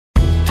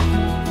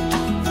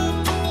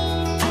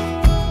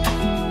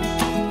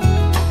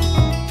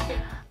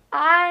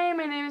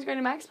grade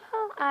in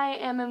Maxwell, I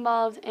am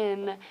involved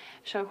in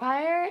show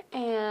choir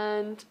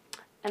and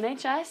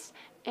NHS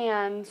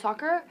and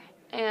soccer,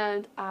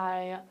 and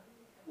I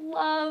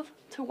love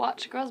to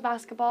watch girls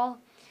basketball.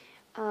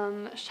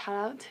 Shout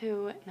out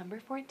to number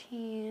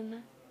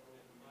 14.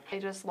 I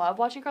just love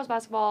watching girls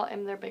basketball.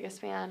 I'm their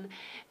biggest fan,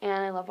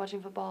 and I love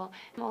watching football.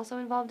 I'm also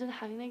involved in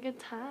having a good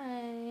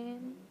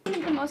time.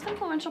 The most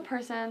influential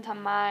person to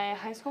my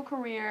high school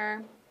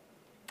career,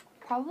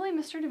 probably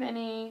Mr.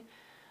 Deviney,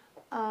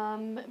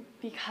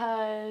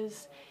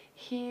 because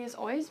he's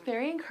always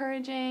very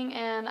encouraging,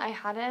 and I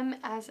had him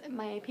as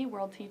my AP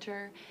World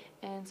teacher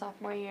in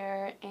sophomore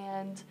year,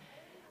 and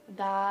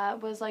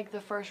that was like the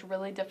first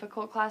really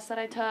difficult class that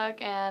I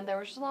took, and there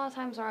was just a lot of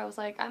times where I was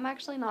like, I'm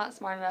actually not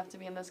smart enough to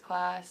be in this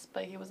class,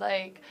 but he was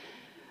like,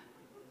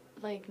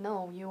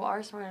 no, you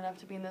are smart enough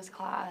to be in this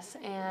class,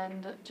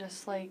 and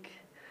just like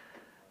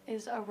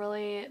is a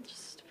really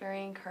just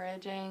very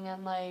encouraging,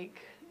 and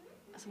like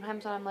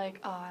sometimes when I'm like,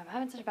 oh, I'm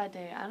having such a bad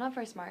day, I'm not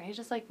very smart, he's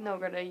just like, no,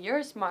 Greta,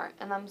 you're smart,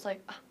 and I'm just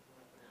like, oh,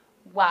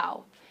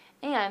 wow.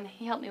 And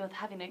he helped me with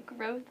having a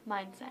growth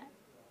mindset.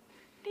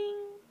 Ding.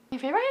 My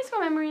favorite high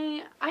school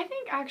memory, I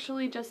think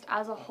actually just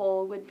as a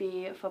whole would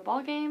be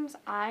football games.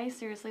 I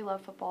seriously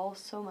love football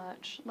so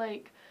much.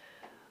 Like,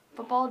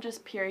 football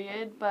just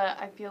period,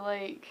 but I feel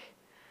like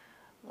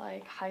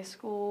high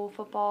school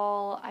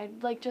football, I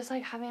like just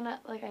like having a,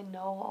 like I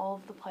know all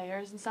of the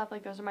players and stuff,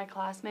 like those are my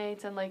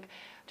classmates, and like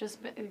just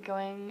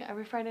going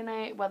every Friday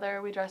night,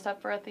 whether we dressed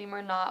up for a theme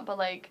or not, but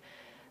like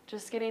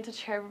just getting to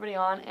cheer everybody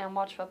on and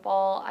watch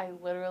football. I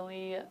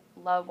literally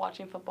love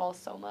watching football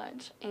so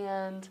much,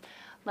 and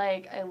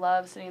like I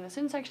love sitting in the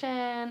student section,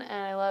 and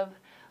I love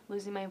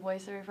losing my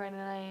voice every Friday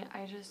night.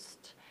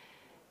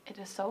 It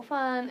is so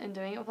fun, and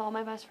doing it with all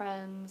my best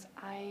friends.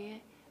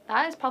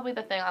 That is probably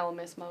the thing I will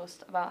miss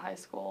most about high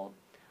school,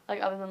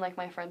 like other than like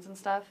my friends and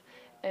stuff,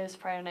 is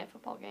Friday night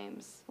football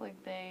games. Like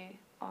they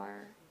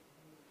are.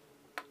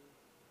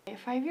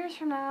 5 years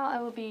from now,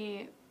 I will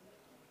be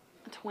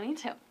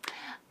 22.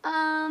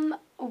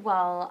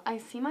 Well, I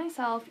see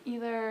myself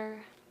either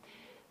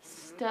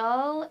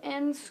still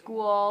in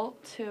school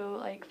to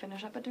like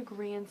finish up a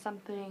degree in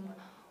something,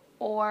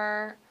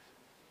 or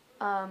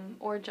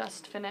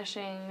just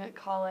finishing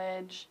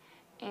college,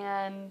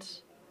 and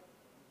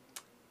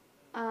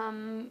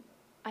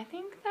I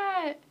think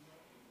that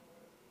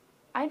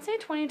I'd say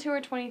 22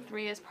 or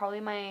 23 is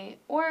probably my,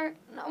 or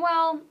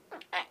well,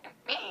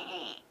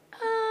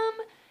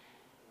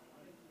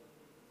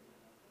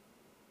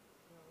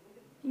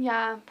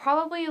 yeah,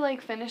 probably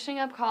like finishing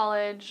up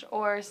college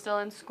or still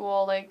in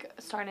school, like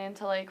starting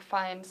to like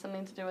find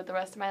something to do with the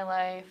rest of my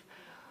life.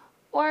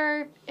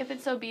 Or if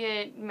it's so be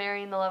it,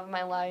 marrying the love of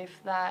my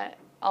life that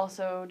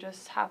also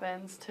just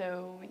happens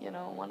to,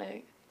 want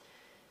to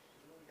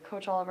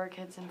coach all of our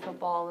kids in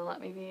football and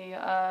let me be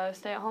a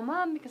stay-at-home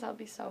mom, because that would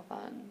be so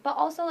fun. But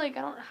also, like,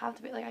 I don't have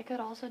to be, like, I could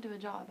also do a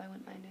job. I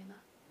wouldn't mind doing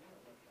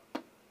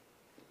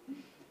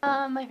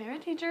that. My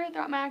favorite teacher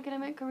throughout my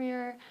academic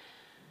career,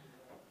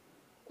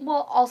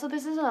 well, also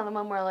this is another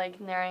one where,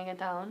 like, narrowing it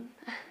down.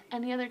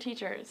 Any other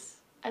teachers?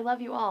 I love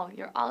you all.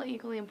 You're all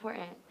equally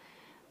important.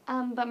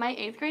 But my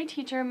 8th grade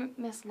teacher,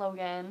 Miss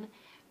Logan,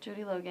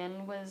 Judy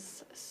Logan,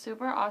 was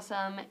super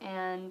awesome,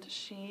 and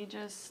she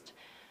just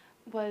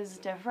was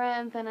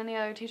different than any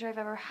other teacher I've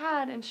ever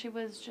had, and she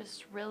was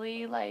just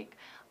really like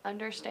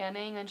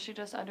understanding, and she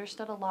just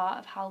understood a lot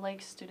of how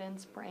like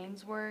students'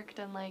 brains worked,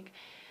 and like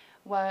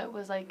what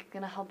was like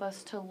gonna help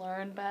us to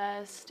learn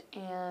best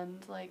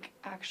and like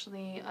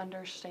actually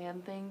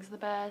understand things the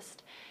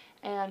best.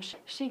 And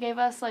she gave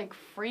us like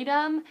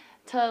freedom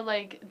to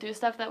like do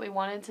stuff that we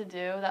wanted to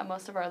do that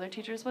most of our other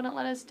teachers wouldn't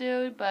let us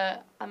do,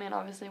 but I mean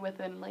obviously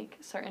within like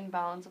certain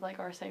bounds of like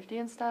our safety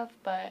and stuff.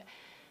 But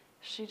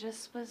she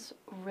just was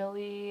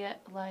really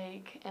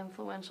like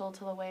influential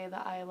to the way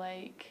that I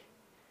like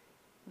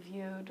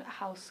viewed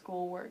how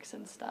school works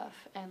and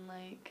stuff, and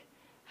like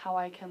how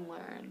I can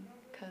learn,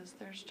 because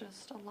there's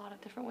just a lot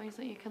of different ways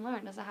that you can learn.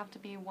 It doesn't have to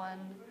be one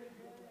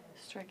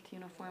strict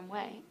uniform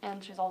way.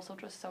 And she's also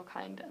just so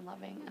kind and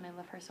loving, and I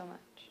love her so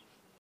much.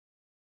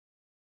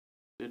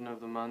 Student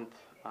of the month,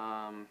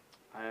 I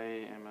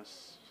am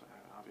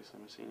obviously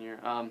I'm a senior.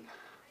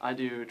 I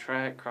do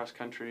track, cross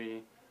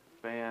country,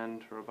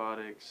 band,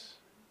 robotics,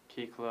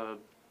 key club,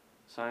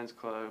 science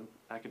club,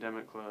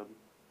 academic club,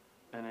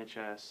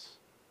 NHS.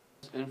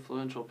 Most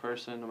influential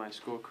person in my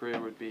school career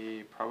would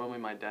be probably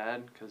my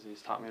dad, because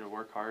he's taught me to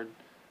work hard,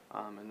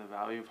 and the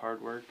value of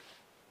hard work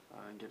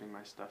and getting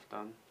my stuff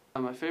done.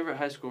 My favorite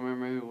high school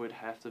memory would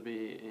have to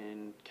be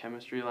in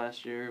chemistry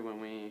last year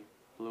when we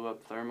blew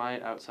up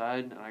thermite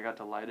outside and I got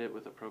to light it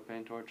with a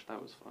propane torch.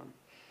 That was fun.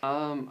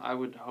 I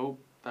would hope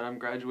that I'm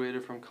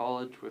graduated from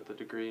college with a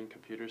degree in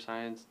computer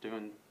science,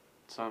 doing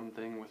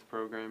something with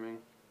programming.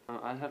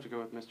 I'd have to go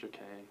with Mr. K.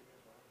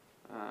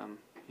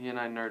 He and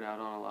I nerd out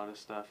on a lot of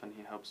stuff, and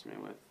he helps me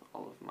with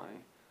all of my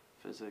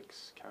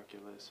physics,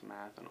 calculus,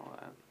 math, and all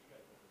that.